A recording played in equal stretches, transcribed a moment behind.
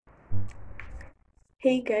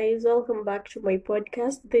Hey guys, welcome back to my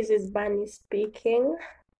podcast. This is Bunny speaking.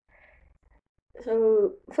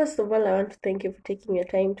 So, first of all, I want to thank you for taking your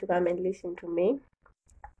time to come and listen to me.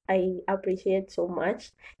 I appreciate so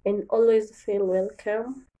much and always feel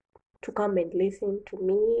welcome to come and listen to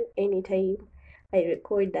me anytime I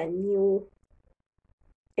record a new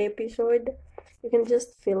episode. You can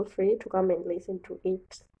just feel free to come and listen to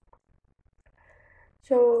it.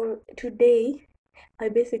 So, today I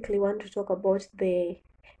basically want to talk about the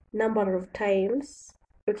number of times,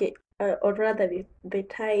 okay, or rather the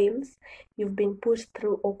times you've been pushed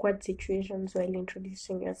through awkward situations while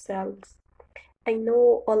introducing yourselves. I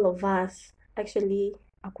know all of us, actually,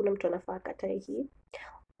 hakuna mtu anafaa akatae hii,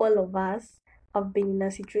 all of us have been in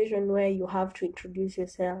a situation where you have to introduce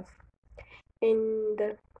yourself.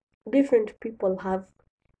 And different people have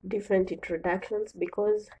different introductions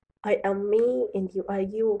because I am me and you are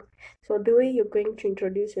you. So the way you're going to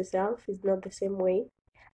introduce yourself is not the same way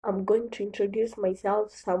I'm going to introduce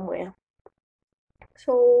myself somewhere.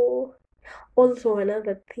 So, also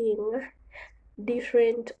another thing,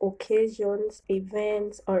 different occasions,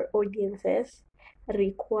 events, or audiences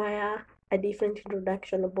require a different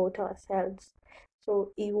introduction about ourselves.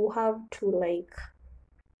 So, you have to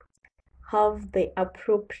have the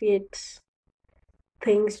appropriate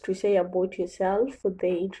things to say about yourself for the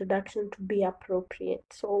introduction to be appropriate.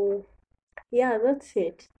 So, yeah, that's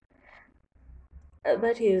it.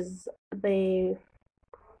 That is the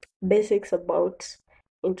basics about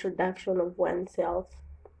introduction of oneself.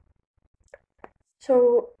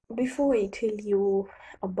 So before I tell you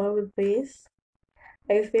about this,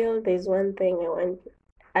 I feel there's one thing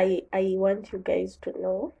I want you guys to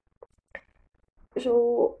know.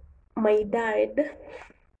 So my dad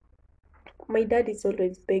my dad is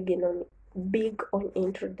always big on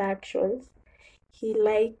introductions. He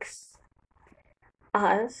likes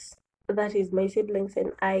us, that is my siblings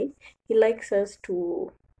and he likes us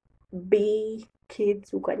to be kids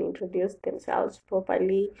who can introduce themselves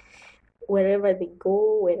properly wherever they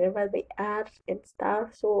go, wherever they are, and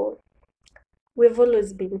stuff. So we've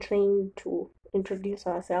always been trained to introduce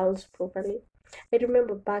ourselves properly. I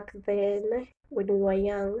remember back then when we were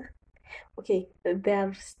young, okay,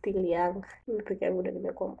 they're still young. Mimi peke yangu ndo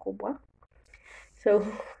nimekuwa mkubwa. So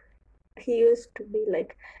he used to be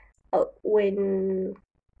like, when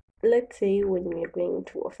let's say when we're going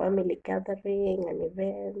to a family gathering, an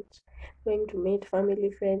event, going to meet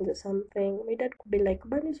family friends or something, my dad could be like,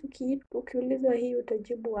 Bani, ukiulizwa hii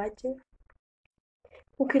utajibu aje?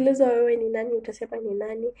 Ukiulizwa wewe ni nani utasema ni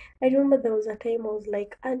nani? I remember there was a time I was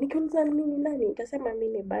like, nikiulizwa mimi ni nani nitasema mimi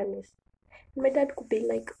ni Banis. My dad could be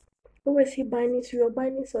like, wewe si Banis, you're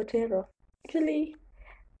Banis Otero. Actually,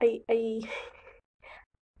 I I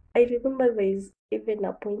I remember there is even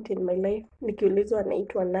a point in my life nikiulizwa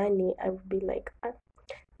naitwa nani, I would be like,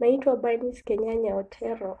 naitwa Banis Kenyanya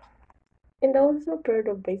Otero. And I'm so proud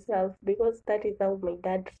of myself because that is how my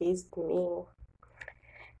dad raised me.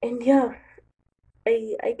 And yeah,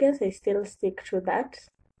 I guess I still stick to that.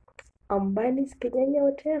 Ambani's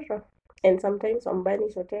Kenyanya Otero. And sometimes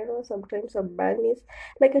Ambani's Otero, sometimes Ambani's.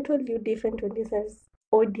 Like I told you, different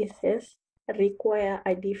audiences require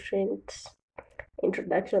a different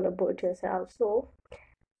introduction about yourself. So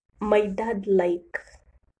my dad like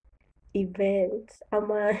events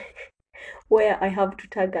where I have to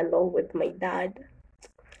tag along with my dad.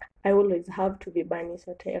 I always have to be Bani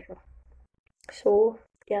Sotero. So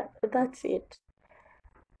yeah, that's it.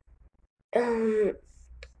 Um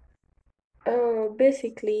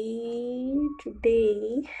Basically,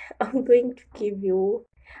 today I'm going to give you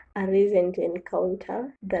a recent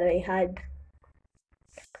encounter that I had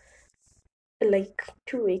like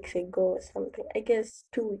 2 weeks ago or something. I guess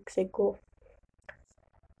 2 weeks ago.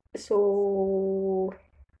 So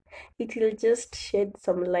it will just shed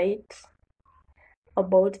some light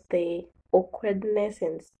about the awkwardness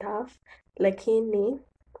and stuff. Lakini,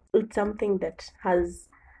 it's something that has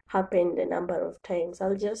happened a number of times.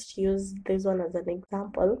 I'll just use this one as an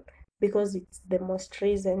example because it's the most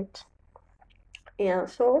recent. Yeah,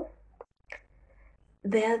 so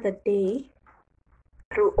the other day,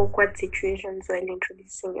 through awkward situations while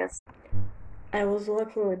introducing us, I was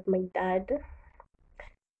working with my dad.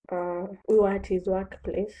 We were at his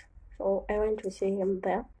workplace, so I went to see him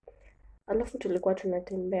there. Alafu tulikuwa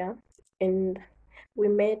tunatembea and we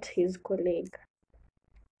met his colleague.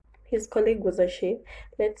 His colleague was a she.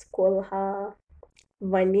 Let's call her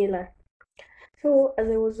Vanilla. So as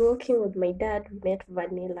I was walking with my dad, we met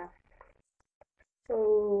Vanilla.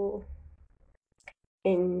 So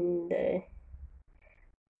and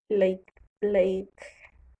like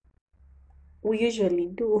we usually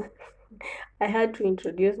do, I had to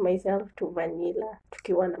introduce myself to Vanilla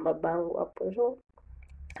tukiwa na mabango hapo. So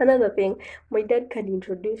another thing, my dad can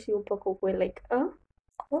introduce you mpaka ukuwe like, oh,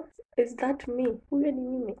 is that me? Huyo ni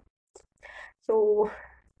mimi. So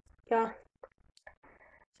yeah,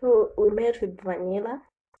 so we met with Vanilla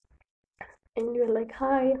and you're like,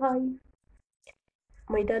 hi.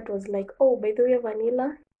 My dad was like, oh, by the way,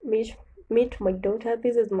 Vanilla, meet my daughter.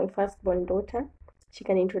 This is my firstborn daughter. She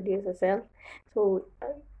can introduce herself. So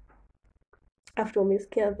after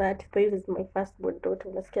umesikia that, this is my firstborn daughter,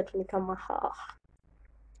 unasikia tu ni kama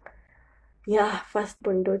yeah,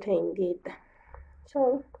 firstborn daughter indeed.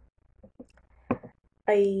 So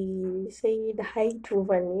I said hi to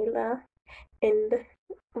Vanilla, and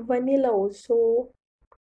Vanilla also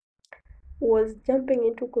was jumping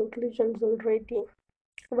into conclusions already.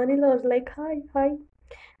 Vanilla was like, hi,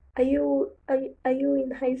 are you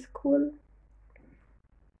in high school?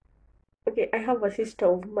 Okay, I have a sister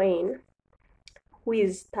of mine who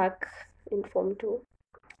is stuck in Form 2.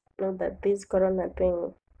 Now that this corona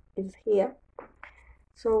thing is here.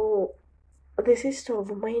 So the sister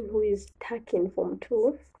of mine who is stuck in Form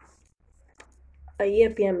 2, yeye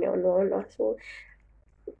pia ameonaona. So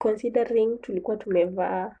considering tulikuwa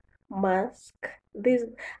tumevaa mask, these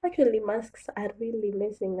actually masks are really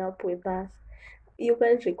messing up with us. You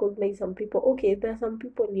can't recognize some people. Okay, there are some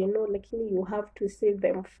people lakini you have to see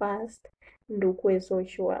them first ndo ukuwe so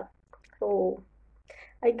sure. So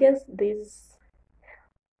I guess this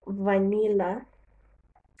Vanilla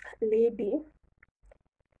lady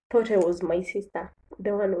thought I was my sister,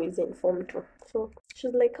 the one who is in Form 2. So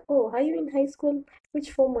she's like, oh, are you in high school?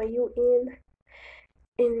 Which form are you in?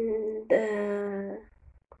 And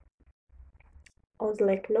I was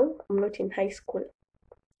like, no, I'm not in high school.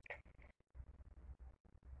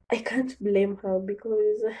 I can't blame her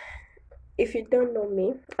because if you don't know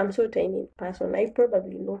me, I'm so tiny in person. I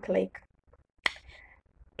probably look like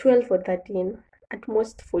 12 or 13, at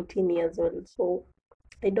most 14 years old. So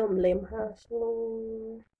I don't blame her.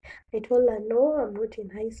 So I told her, no, I'm not in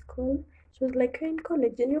high school. She was like, you're in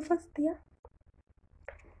college in your first year?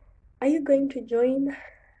 Are you going to join?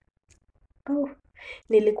 Oh,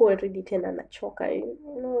 nilikuwa already tena nachoka.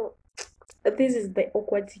 This is the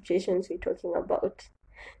awkward situations we're talking about.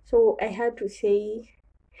 So I had to say,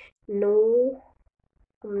 no,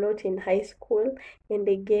 I'm not in high school. And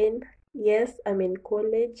again, yes, I'm in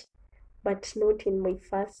college, but not in my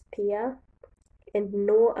first year. And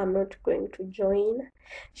no, I'm not going to join.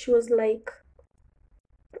 She was like,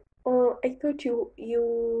 oh, I thought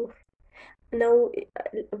you now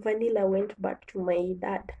Vanilla went back to my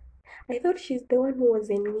dad. I thought she's the one who was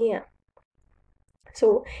in Nia.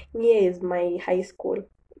 So Nia is my high school.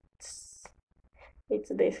 It's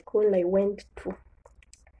the school I went to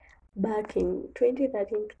back in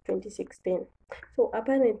 2013 to 2016. So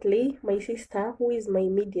apparently my sister, who is my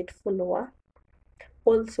immediate follower,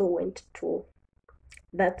 also went to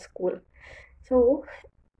that school. So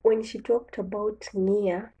when she talked about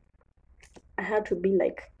Nia, I had to be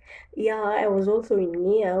like, yeah, I was also in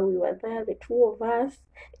Nia. We were there, the two of us.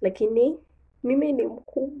 Lakini mimi ni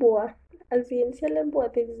mkubwa. As in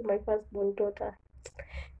Selembwa, this is my firstborn daughter.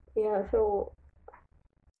 Yeah, so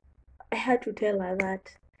I had to tell her that.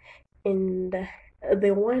 And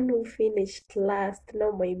the one who finished last,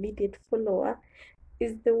 now my immediate follower,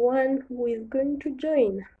 is the one who is going to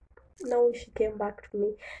join. Now she came back to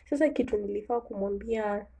me. Sasa kitu nilifaa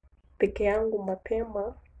kumwambia peke yangu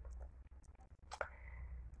mapema,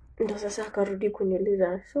 ndo sasa akarudi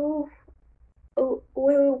kuniuliza, so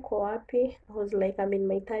wewe uko wapi? I was like, I'm in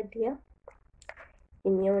my third year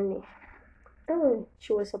in uni. Oh,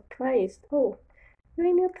 she was surprised. Oh, you're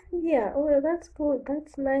in your third year. Oh, that's good.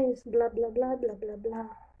 That's nice. Blah, blah, blah, blah, blah, blah.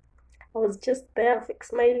 I was just there,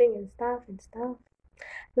 smiling and stuff,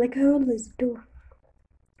 like I always do.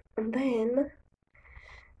 And then,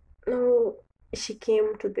 now she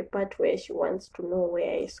came to the part where she wants to know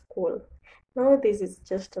where I school. Now this is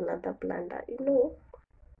just another blunder.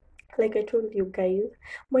 Like I told you guys,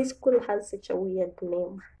 my school has such a weird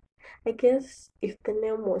name. I guess if the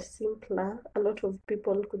name was simpler, a lot of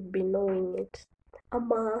people could be knowing it.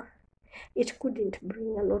 It couldn't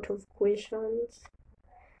bring a lot of questions.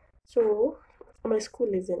 So, my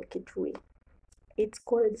school is in Kitui. It's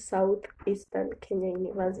called Southeastern Kenya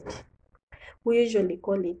University. We usually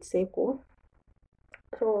call it SECO.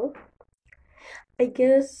 So, I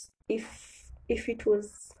guess if it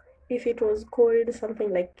was called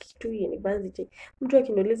something like Kitui University, mtu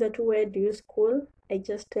akiniuliza tu where do you school, I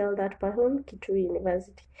just tell that person Kitui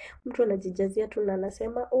University. Mtu anajijazia tu na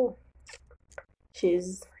anasema, oh,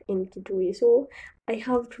 she's in Kitui. So I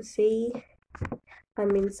have to say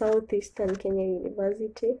I'm in Southeastern Kenya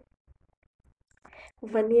University.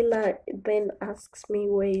 Vanilla then asks me,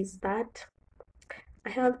 where is that? I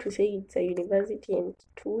have to say it's a university in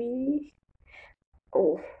Kitui.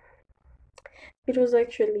 Oh, it was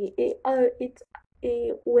actually it's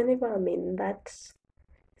whenever I'm in that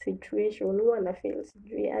situation, huwa na feel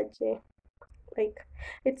sijui aje. Like,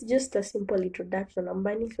 it's just a simple introduction. I'm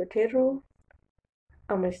Bani Sotero.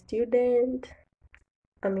 I'm a student.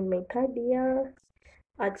 I'm in my third year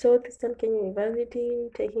at Southeastern Kenya University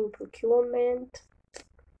taking procurement.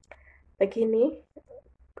 Lakini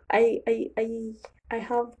I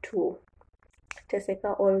have to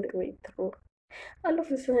teseka all the way through.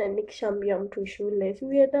 Alafu sasa nikishaambia mtu shule, so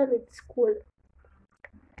we are done with school.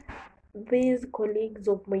 These colleagues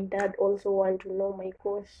of my dad also want to know my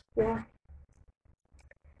course. Yeah.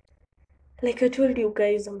 Like I told you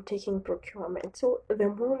guys, I'm taking procurement. So the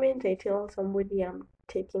moment I tell somebody I'm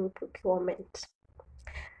taking procurement,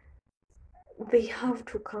 they have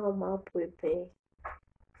to come up with the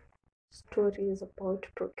stories about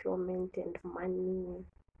procurement and money,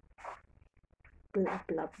 blah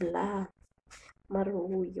blah blah. Mara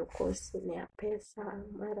huyo course ni ya pesa,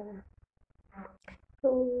 mara.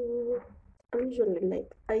 So I'm usually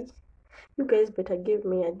like, you guys better give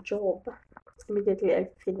me a job immediately I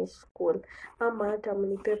finish school, ama hata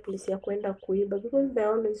mnipe place ya kwenda kuiba, because they're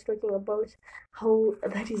always talking about how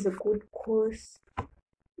that is a good course,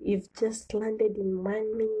 you've just landed in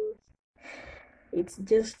money, it's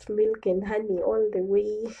just milk and honey all the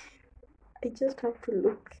way. I just have to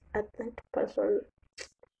look at that person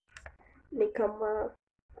ni kama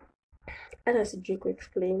hata sijui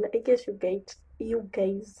kuexplain. I guess you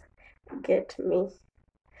guys get me.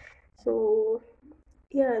 So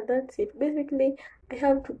yeah, that's it. Basically, I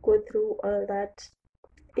have to go through all that.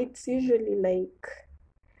 It's usually like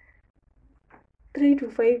 3 to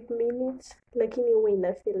 5 minutes, lakini huwa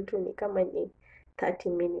inafeel tu ni kama ni 30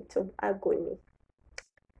 minutes of agony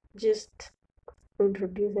just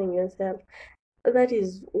introducing yourself. That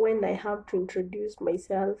is when I have to introduce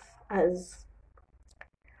myself as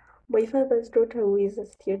my father's daughter who is a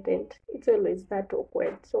student. It's always that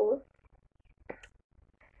awkward. So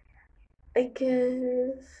I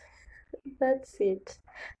guess that's it.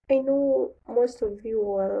 I know most of you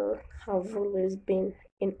will have always been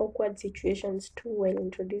in awkward situations too while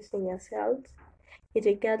introducing yourselves,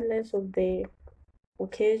 regardless of the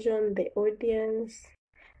occasion, the audience,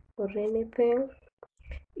 or anything.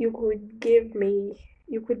 You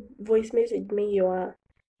could voice message me your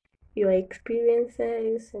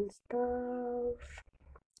experiences and stuff.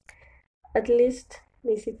 At least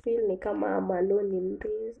nisifeel ni kama I'm alone in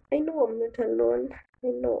this. I know I'm not alone. I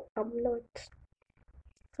know I'm not.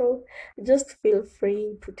 So just feel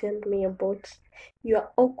free to tell me about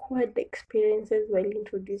your awkward experiences while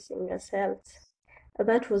introducing yourselves.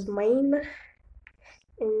 That was mine,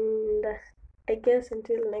 and I guess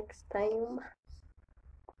until next time,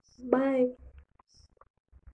 bye.